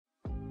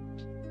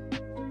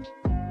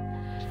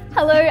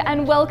Hello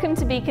and welcome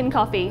to Beacon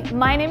Coffee.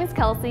 My name is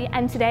Kelsey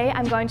and today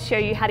I'm going to show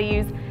you how to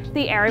use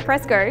the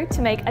AeroPress Go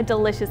to make a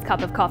delicious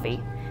cup of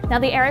coffee. Now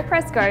the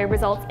AeroPress Go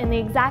results in the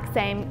exact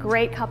same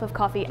great cup of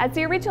coffee as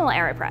the original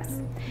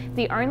AeroPress.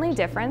 The only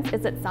difference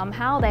is that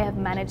somehow they have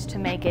managed to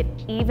make it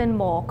even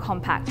more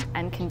compact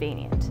and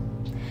convenient.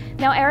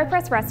 Now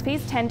AeroPress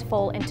recipes tend to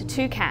fall into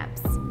two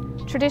camps,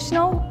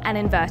 traditional and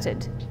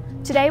inverted.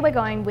 Today we're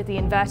going with the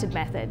inverted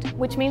method,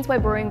 which means we're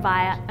brewing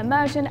via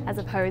immersion as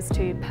opposed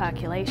to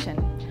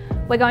percolation.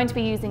 We're going to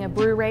be using a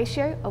brew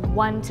ratio of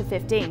 1 to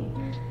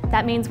 15.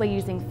 That means we're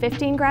using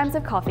 15 grams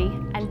of coffee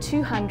and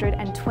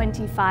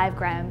 225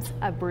 grams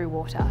of brew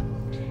water.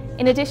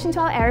 In addition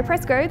to our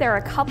AeroPress Go, there are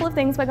a couple of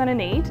things we're going to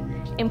need.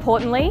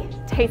 Importantly,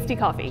 tasty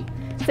coffee.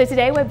 So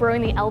today we're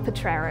brewing the El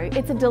Potrero.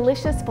 It's a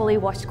delicious fully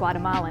washed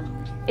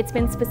Guatemalan. It's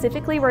been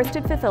specifically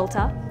roasted for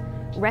filter,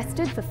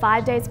 rested for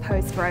 5 days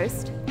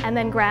post-roast, and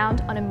then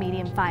ground on a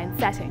medium fine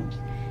setting.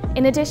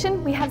 In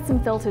addition, we have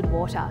some filtered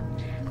water.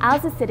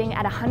 Ours is sitting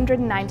at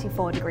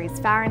 194 degrees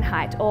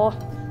Fahrenheit, or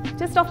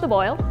just off the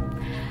boil.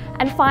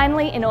 And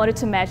finally, in order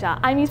to measure,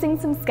 I'm using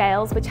some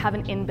scales which have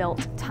an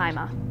inbuilt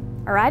timer.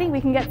 Alrighty, we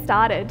can get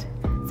started.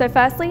 So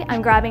firstly,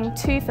 I'm grabbing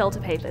 2 filter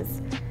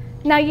papers.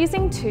 Now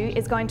using 2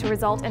 is going to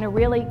result in a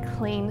really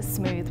clean,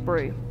 smooth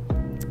brew.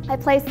 I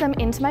place them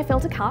into my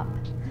filter cup,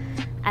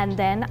 and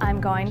then I'm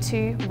going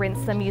to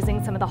rinse them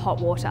using some of the hot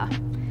water.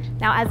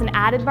 Now as an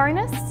added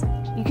bonus,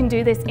 you can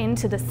do this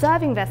into the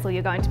serving vessel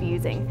you're going to be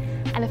using,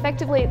 and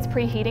effectively it's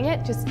preheating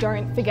it, just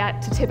don't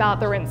forget to tip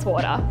out the rinse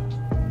water.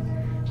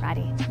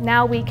 Righty,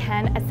 now we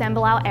can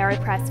assemble our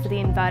AeroPress for the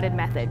inverted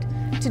method.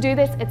 To do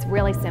this, it's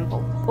really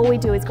simple. All we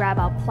do is grab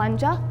our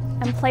plunger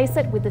and place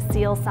it with the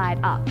seal side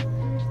up.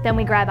 Then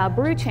we grab our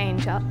brew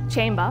chamber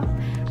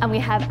and we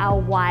have our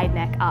wide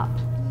neck up.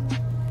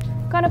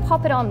 Going to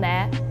pop it on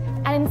there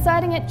and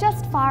inserting it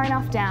just far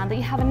enough down that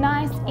you have a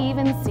nice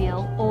even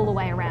seal all the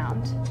way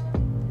around.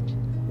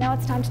 Now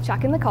it's time to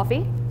chuck in the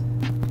coffee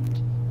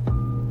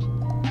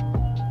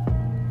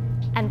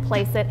and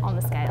place it on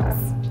the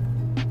scales.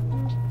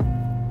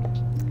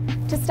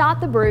 To start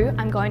the brew,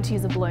 I'm going to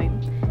use a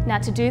bloom. Now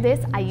to do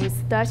this, I use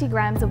 30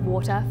 grams of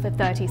water for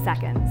 30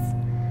 seconds.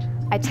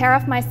 I tear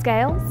off my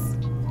scales,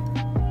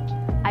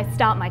 I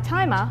start my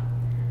timer,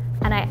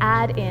 and I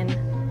add in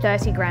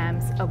 30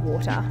 grams of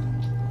water.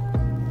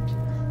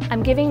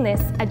 I'm giving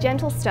this a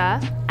gentle stir,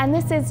 and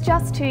this is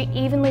just to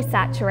evenly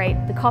saturate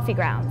the coffee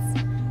grounds.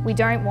 We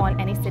don't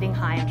want any sitting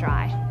high and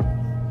dry.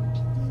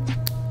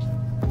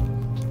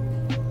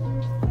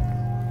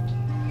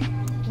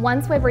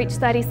 Once we've reached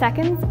 30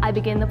 seconds, I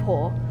begin the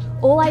pour.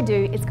 All I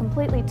do is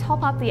completely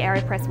top up the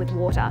AeroPress with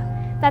water.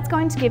 That's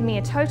going to give me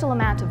a total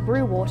amount of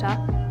brew water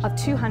of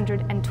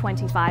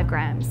 225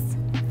 grams.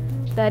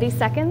 30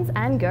 seconds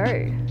and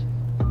go.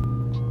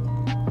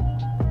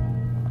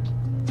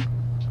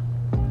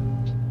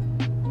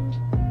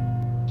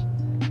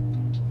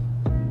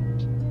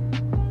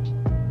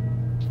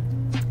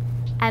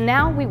 And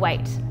now we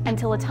wait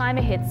until the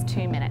timer hits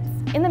 2 minutes.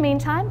 In the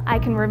meantime, I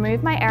can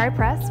remove my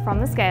AeroPress from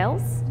the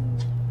scales.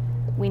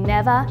 We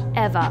never,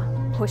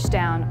 ever push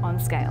down on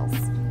scales.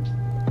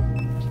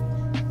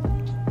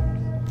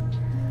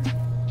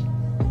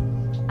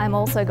 I'm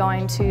also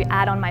going to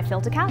add on my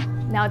filter cap.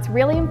 Now it's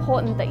really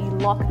important that you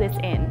lock this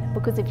in,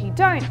 because if you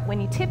don't,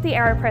 when you tip the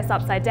AeroPress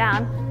upside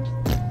down,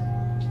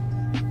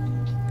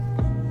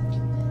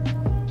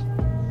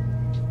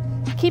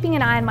 keeping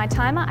an eye on my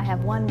timer, I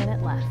have 1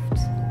 minute left.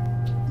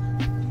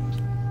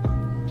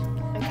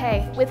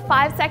 Okay, with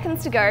 5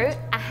 seconds to go,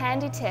 a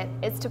handy tip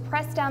is to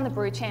press down the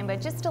brew chamber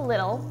just a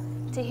little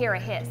to hear a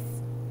hiss.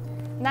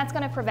 And that's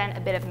going to prevent a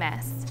bit of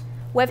mess.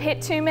 We've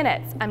hit 2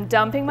 minutes. I'm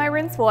dumping my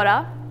rinse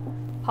water,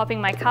 popping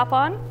my cup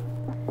on,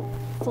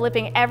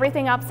 flipping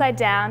everything upside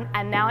down,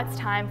 and now it's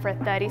time for a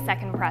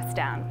 30-second press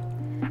down.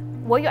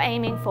 What you're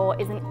aiming for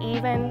is an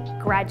even,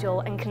 gradual,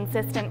 and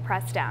consistent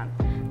press down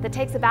that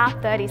takes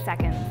about 30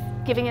 seconds,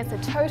 giving us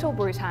a total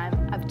brew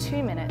time of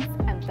 2 minutes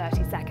and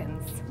 30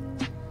 seconds.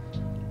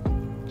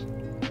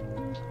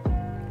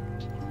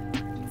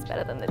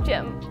 Better than the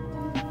gym.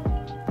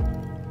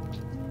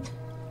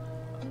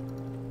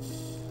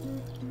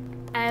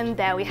 And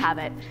there we have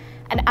it,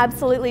 an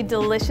absolutely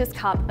delicious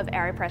cup of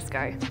AeroPress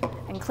Go.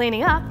 And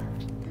cleaning up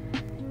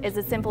is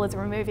as simple as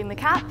removing the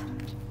cap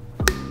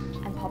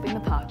and popping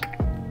the puck.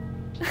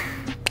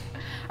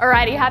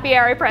 Alrighty, happy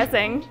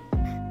AeroPressing.